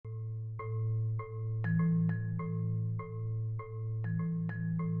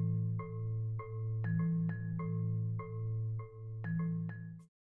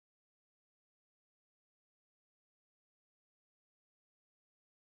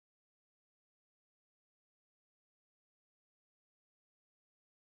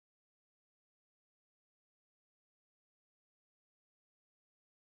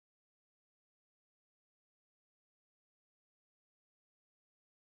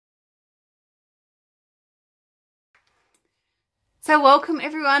So welcome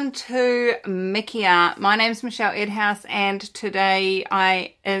everyone to Mickey Art. My name's Michelle Edhouse and today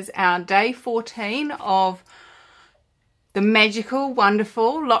is our day 14 of the magical,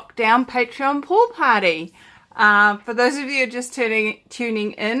 wonderful lockdown Patreon pool party. For those of you just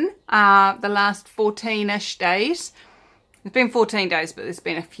tuning in, the last 14-ish days, it's been 14 days, but there's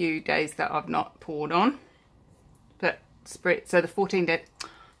been a few days that I've not poured on. But so the 14 days,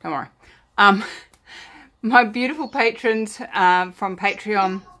 don't worry. My beautiful patrons from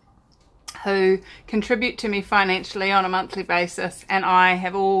Patreon who contribute to me financially on a monthly basis, and I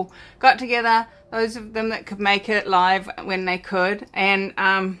have all got together, those of them that could make it live when they could,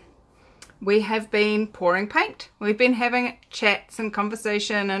 and we have been pouring paint. We've been having chats and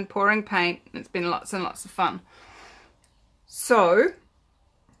conversation and pouring paint. It's been lots and lots of fun. So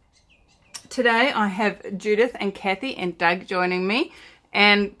today I have Judith and Kathy and Doug joining me,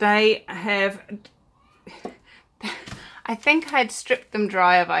 and they have... I think I'd stripped them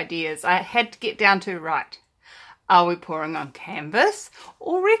dry of ideas. I had to get down to, right, are we pouring on canvas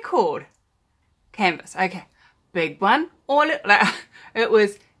or record? Canvas, okay. Big one or it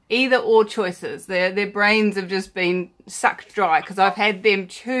was either or choices. Their brains have just been sucked dry because I've had them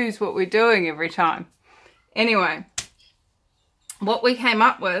choose what we're doing every time. Anyway, what we came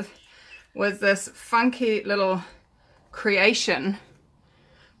up with was this funky little creation,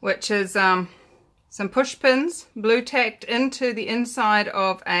 which is some push pins, blue tacked into the inside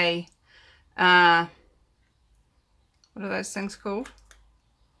of a, what are those things called?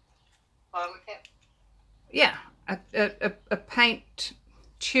 Bottle cap? Yeah, a paint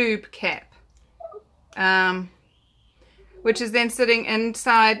tube cap, which is then sitting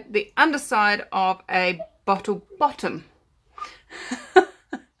inside the underside of a bottle bottom.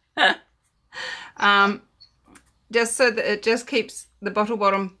 Just so that it just keeps the bottle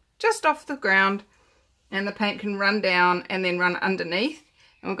bottom just off the ground, and the paint can run down and then run underneath.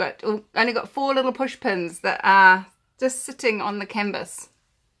 And we've only got 4 little push pins that are just sitting on the canvas.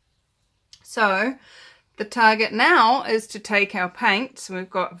 So the target now is to take our paint. So we've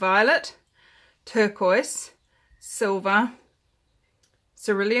got violet, turquoise, silver,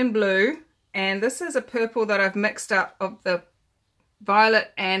 cerulean blue, and this is a purple that I've mixed up of the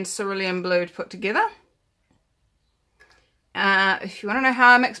violet and cerulean blue to put together. If you want to know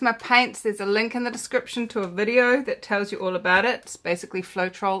how I mix my paints, there's a link in the description to a video that tells you all about it. It's basically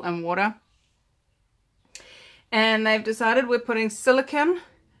Floetrol and water. And they've decided we're putting silicone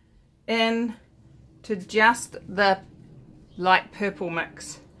in to just the light purple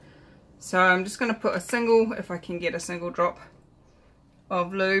mix. So I'm just going to put a single, if I can get a single drop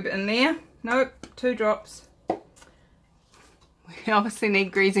of lube in there. Nope, 2 drops. We obviously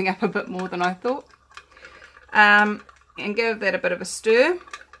need greasing up a bit more than I thought. And give that a bit of a stir.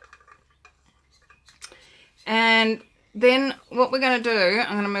 And then what we're going to do,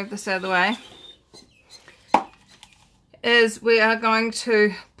 I'm going to move this out of the way, is we are going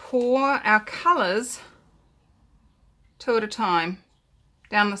to pour our colours 2 at a time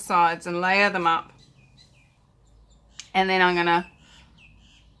down the sides and layer them up. And then I'm going to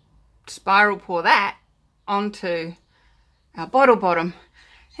spiral pour that onto our bottle bottom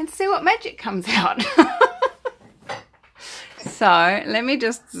and see what magic comes out. So let me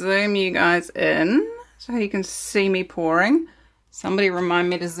just zoom you guys in so you can see me pouring. Somebody remind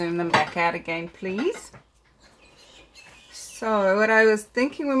me to zoom them back out again, please. So what I was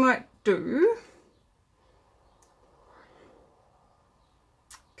thinking we might do,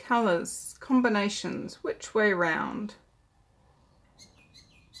 colours, combinations, which way round?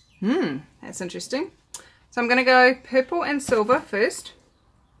 That's interesting. So I'm going to go purple and silver first.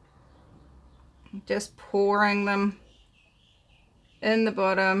 Just pouring them in the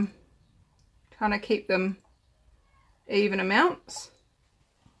bottom, trying to keep them even amounts.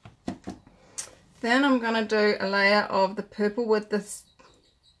 Then I'm going to do a layer of the purple with this,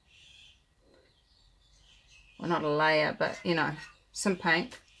 well, not a layer, but you know, some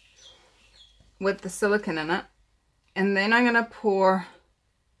paint with the silicone in it. And then I'm going to pour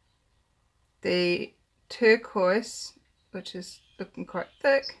the turquoise, which is looking quite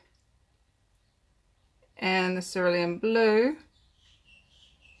thick, and the cerulean blue.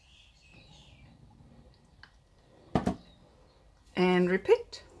 And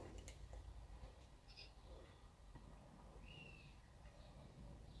repeat.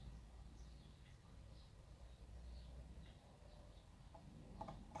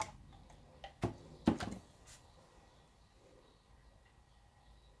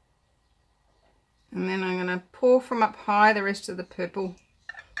 And then I'm going to pour from up high the rest of the purple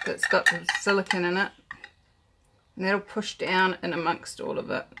that's got the silicone in it. And that'll push down in amongst all of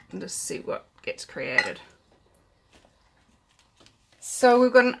it and just see what gets created. So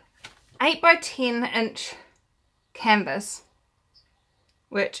we've got an 8 by 10 inch canvas,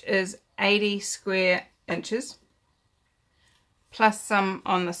 which is 80 square inches, plus some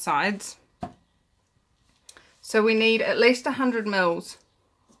on the sides. So we need at least 100 mils,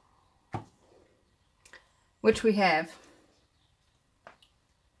 which we have.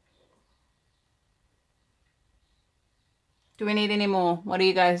 Do we need any more? What do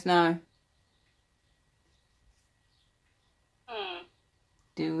you guys know?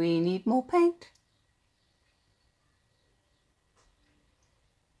 Do we need more paint?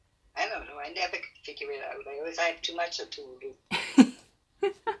 I don't know. I never could figure it out. I always have too much to do.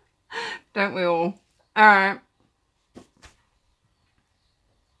 Don't we all? Alright.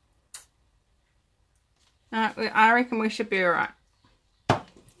 I reckon we should be alright.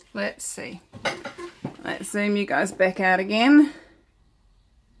 Let's see. Let's zoom you guys back out again.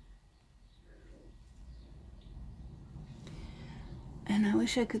 And I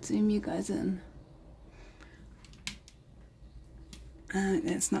wish I could zoom you guys in.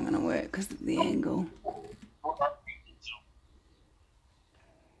 That's not going to work because of the angle.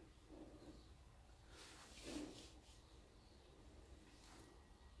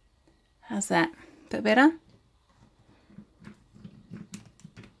 How's that? Bit better?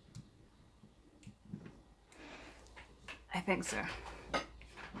 I think so.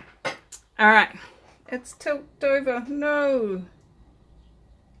 Alright. It's tilted over. No!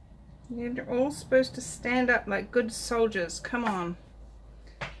 You're all supposed to stand up like good soldiers. Come on.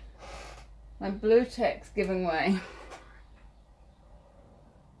 My blue tack's giving way.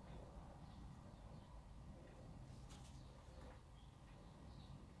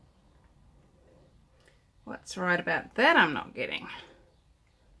 What's right about that I'm not getting?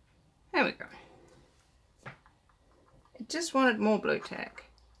 There we go. It just wanted more blue tack.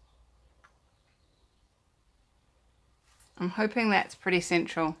 I'm hoping that's pretty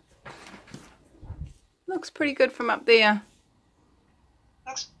central. Looks pretty good from up there.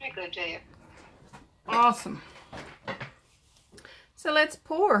 Looks pretty good to you. Awesome. So let's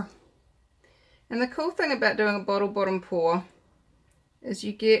pour. And the cool thing about doing a bottle bottom pour is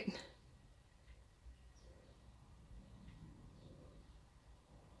you get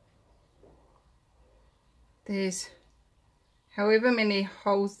there's however many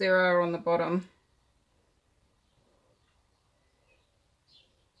holes there are on the bottom.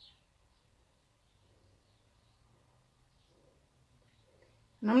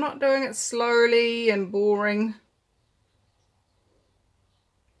 And I'm not doing it slowly and boring.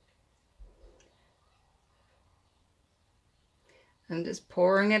 I'm just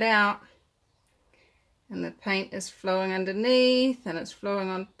pouring it out. And the paint is flowing underneath and it's flowing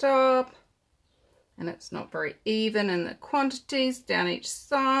on top. And it's not very even in the quantities down each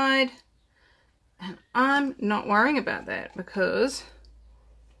side. And I'm not worrying about that because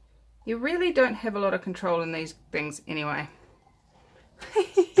you really don't have a lot of control in these things anyway.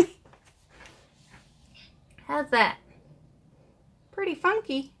 How's that? Pretty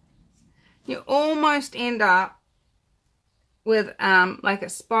funky. You almost end up with like a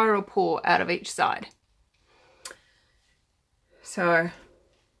spiral pour out of each side. So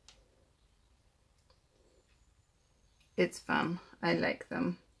it's fun. I like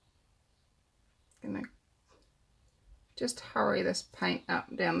them. Gonna just hurry this paint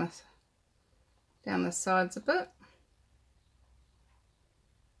up down the sides a bit.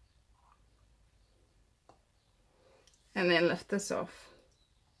 And then lift this off.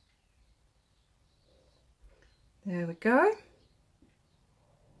 There we go.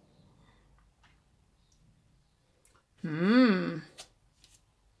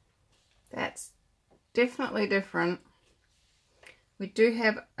 That's definitely different. We do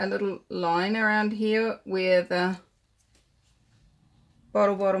have a little line around here where the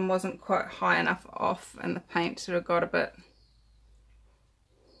bottle bottom wasn't quite high enough off and the paint sort of got a bit.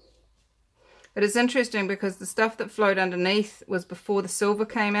 But it's interesting because the stuff that flowed underneath was before the silver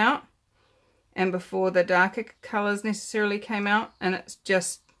came out and before the darker colours necessarily came out, and it's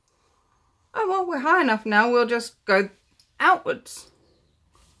just, oh well, we're high enough now, we'll just go outwards.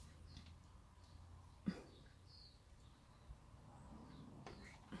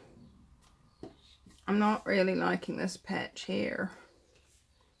 I'm not really liking this patch here.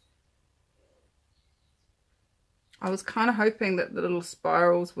 I was kind of hoping that the little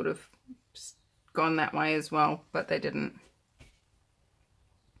spirals would have gone that way as well, but they didn't.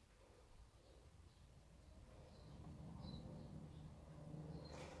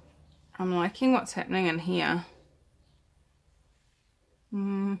 I'm liking what's happening in here.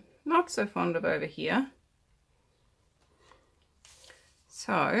 Not so fond of over here.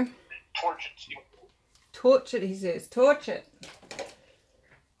 So, torch it, he says. Torch it.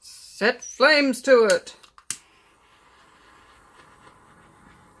 Set flames to it.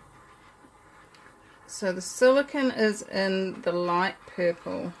 So the silicone is in the light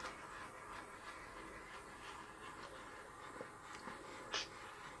purple.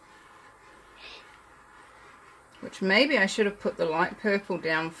 Which maybe I should have put the light purple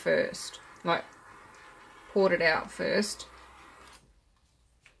down first. Like, poured it out first.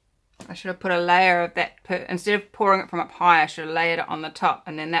 I should have put a layer of that, instead of pouring it from up high, I should have layered it on the top,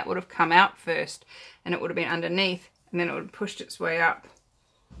 and then that would have come out first, and it would have been underneath, and then it would have pushed its way up.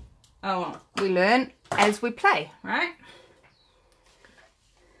 Oh, well, we learn as we play, right?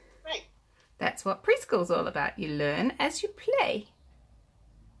 Right. That's what preschool's all about. You learn as you play.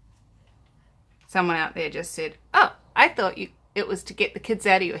 Someone out there just said, oh, I thought it was to get the kids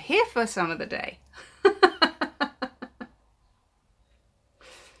out of your hair for some of the day.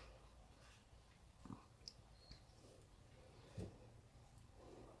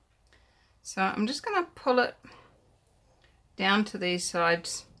 So I'm just going to pull it down to these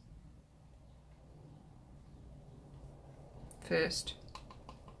sides first.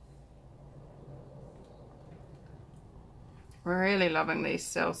 Really loving these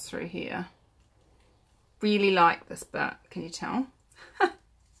cells through here. Really like this part, can you tell? So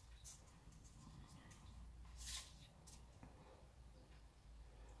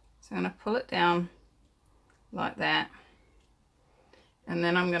I'm going to pull it down like that. And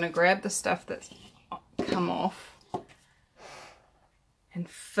then I'm going to grab the stuff that's come off and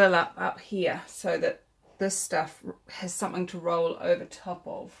fill up here so that this stuff has something to roll over top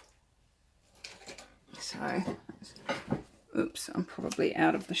of. So, oops, I'm probably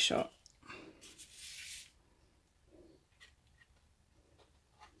out of the shot.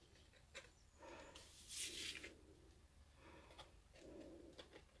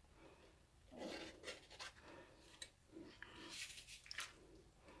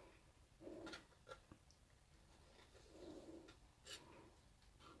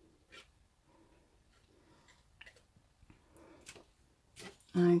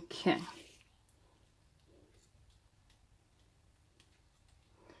 Okay.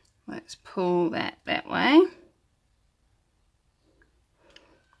 Let's pull that way.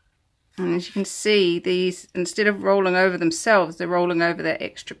 And as you can see, these, instead of rolling over themselves, they're rolling over that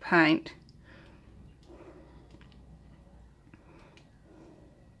extra paint.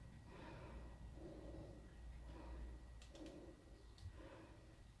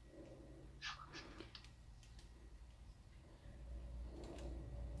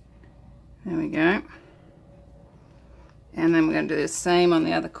 There we go. And then we're going to do the same on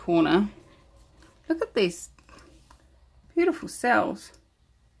the other corner. Look at these beautiful cells.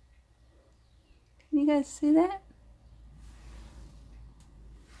 Can you guys see that?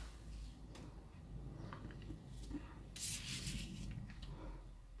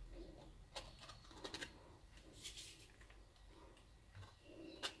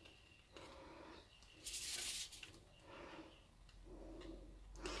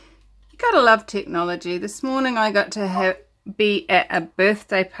 Gotta love technology. This morning I got to be at a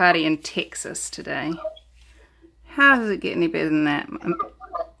birthday party in Texas today. How does it get any better than that?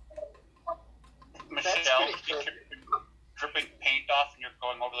 Michelle, you're dripping paint off and you're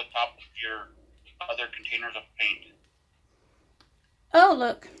going over the top of your other containers of paint. Oh,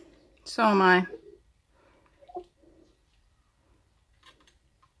 look. So am I.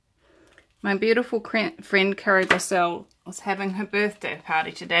 My beautiful friend Carrie Bassell was having her birthday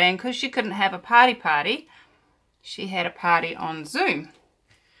party today, and because she couldn't have a party, she had a party on Zoom,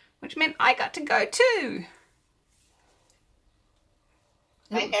 which meant I got to go too.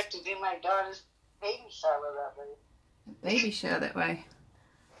 I have to do my daughter's baby shower that way. Baby shower that way.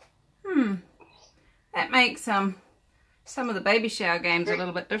 That makes some of the baby shower games a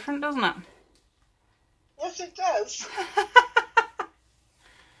little bit different, doesn't it? Yes, it does.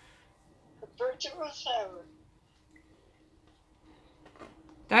 The virtual shower.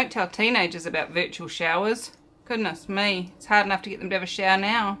 Don't tell teenagers about virtual showers. Goodness me, it's hard enough to get them to have a shower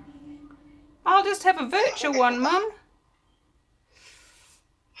now. I'll just have a virtual one, Mum.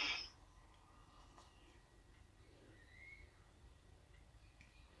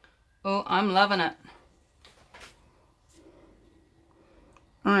 Oh, I'm loving it.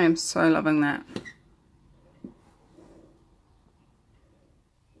 I am so loving that.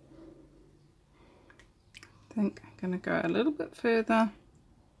 I think I'm going to go a little bit further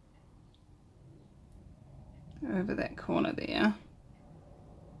over that corner there.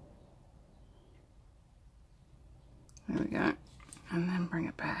 There we go. And then bring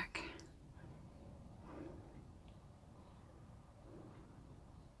it back.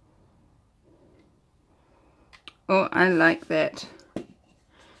 Oh, I like that.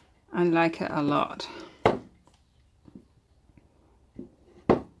 I like it a lot.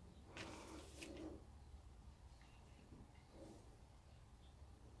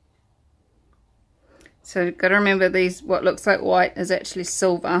 So you've got to remember these, what looks like white is actually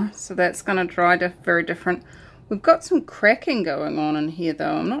silver, so that's going to dry very different. We've got some cracking going on in here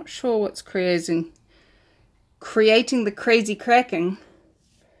though. I'm not sure what's creating the crazy cracking.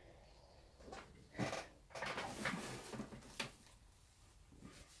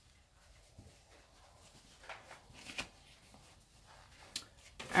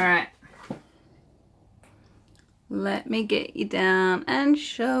 Alright, let me get you down and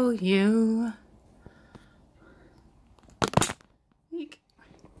show you.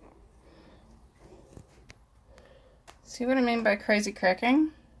 See what I mean by crazy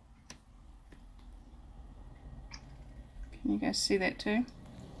cracking? Can you guys see that too?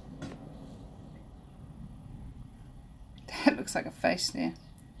 That looks like a face there.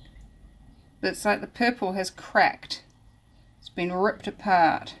 But it's like the purple has cracked. It's been ripped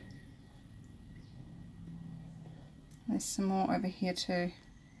apart. There's some more over here too.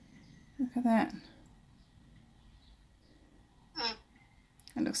 Look at that.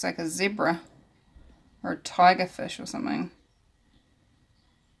 It looks like a zebra or a tiger fish or something.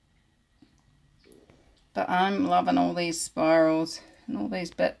 But I'm loving all these spirals and all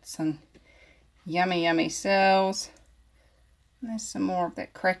these bits and yummy, yummy cells. And there's some more of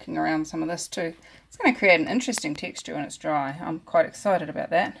that cracking around some of this too. It's going to create an interesting texture when it's dry. I'm quite excited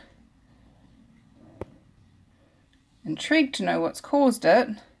about that. Intrigued to know what's caused it.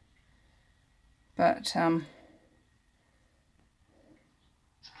 But,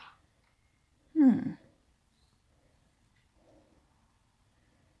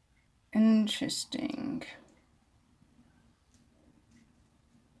 interesting.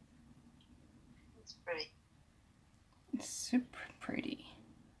 It's pretty. It's super pretty.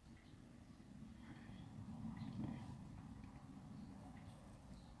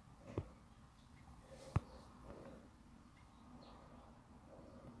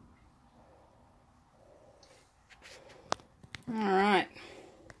 Alright.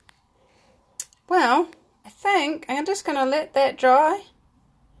 Well, I think I'm just going to let that dry.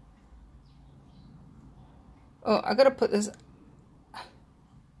 Oh, I got to put this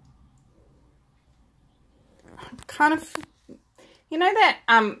kind of, you know that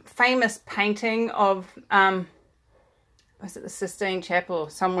famous painting of was it the Sistine Chapel or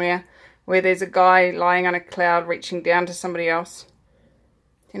somewhere, where there's a guy lying on a cloud reaching down to somebody else?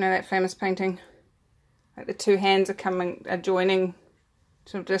 Do you know that famous painting? Like the two hands are joining,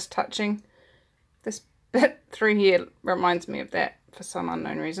 sort of just touching. This bit through here reminds me of that for some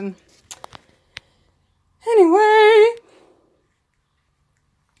unknown reason. Anyway,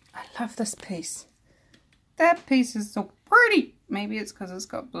 I love this piece. That piece is so pretty. Maybe it's because it's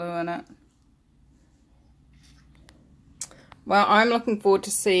got blue in it. Well, I'm looking forward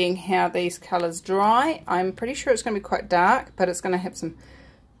to seeing how these colours dry. I'm pretty sure it's going to be quite dark, but it's going to have some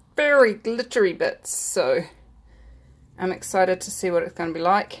very glittery bits. So I'm excited to see what it's going to be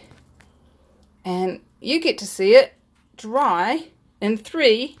like. And you get to see it dry in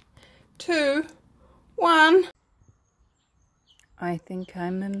 3, 2, 1. I think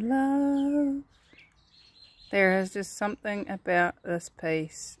I'm in love. There is just something about this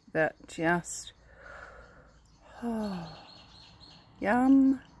piece that just, oh,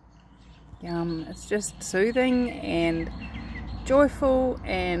 yum, yum. It's just soothing and joyful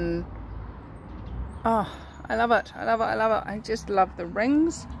and, oh, I love it. I love it. I love it. I just love the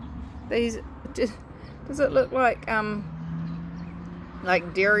rings. These, just, does it look like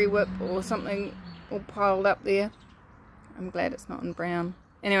Dairy Whip or something all piled up there? I'm glad it's not in brown.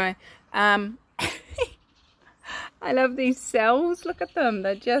 Anyway, I love these cells. Look at them.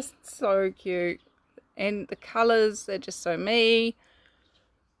 They're just so cute. And the colours, they're just so me.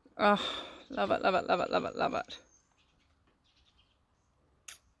 Oh, love it, love it, love it, love it, love it.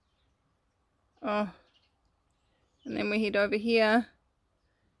 Oh. And then we head over here.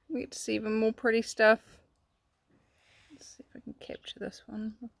 We get to see even more pretty stuff. Let's see if I can capture this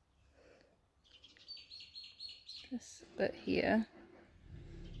one. This bit here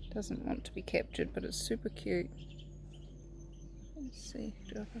doesn't want to be captured, but it's super cute. Let's see,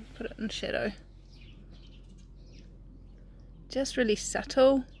 do I put it in shadow? Just really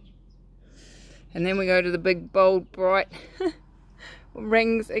subtle. And then we go to the big, bold, bright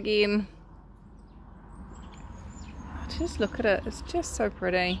rings again. Oh, just look at it, it's just so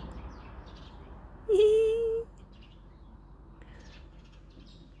pretty.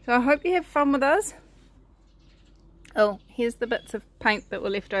 So I hope you have fun with us. Oh, here's the bits of paint that were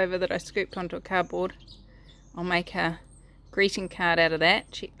left over that I scooped onto a cardboard. I'll make a greeting card out of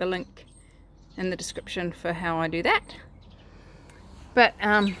that. Check the link in the description for how I do that. But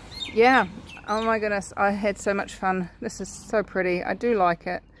yeah, oh my goodness, I had so much fun. This is so pretty. I do like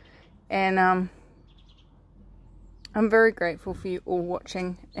it, and I'm very grateful for you all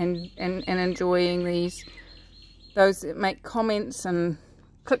watching and enjoying these. Those that make comments and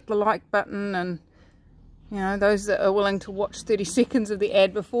click the like button, and you know, those that are willing to watch 30 seconds of the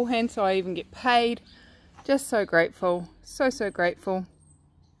ad beforehand so I even get paid. Just so grateful, so grateful.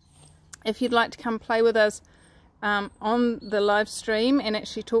 If you'd like to come play with us on the live stream and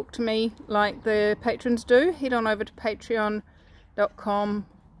actually talk to me like the patrons do, head on over to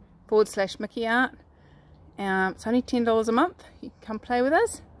patreon.com/mickeyart. It's only $10 a month. You can come play with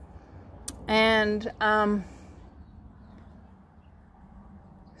us. And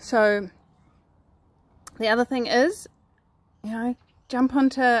so the other thing is, you know, jump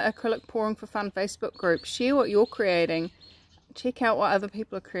onto Acrylic Pouring for Fun Facebook group. Share what you're creating. Check out what other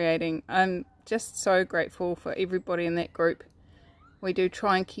people are creating. I'm just so grateful for everybody in that group. We do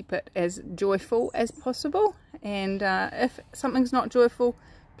try and keep it as joyful as possible. And if something's not joyful,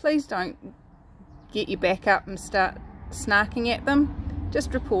 please don't get your back up and start snarking at them.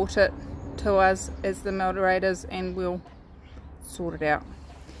 Just report it to us as the moderators and we'll sort it out.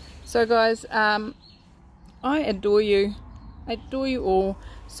 So guys, I adore you. I adore you all.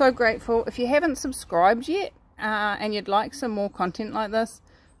 So grateful. If you haven't subscribed yet and you'd like some more content like this,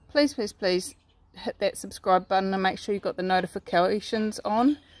 please hit that subscribe button and make sure you've got the notifications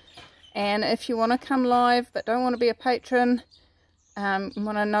on. And if you want to come live but don't want to be a patron, want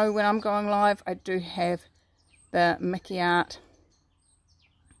to know when I'm going live, I do have the Mickey Art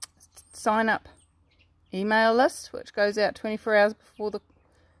sign up email list, which goes out 24 hours before the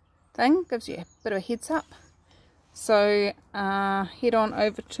thing, gives you a bit of a heads up. So head on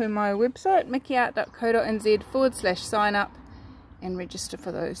over to my website, mickeyart.co.nz/sign up, and register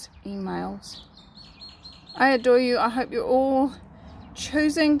for those emails. I adore you. I hope you're all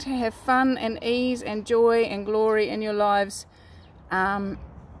choosing to have fun and ease and joy and glory in your lives,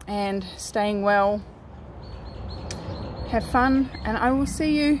 and staying well. Have fun, and I will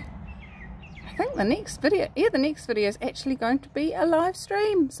see you, I think the next video, the next video is actually going to be a live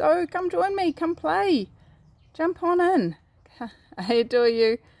stream. So come join me, come play, jump on in. I adore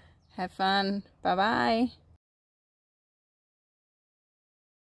you. Have fun. Bye bye.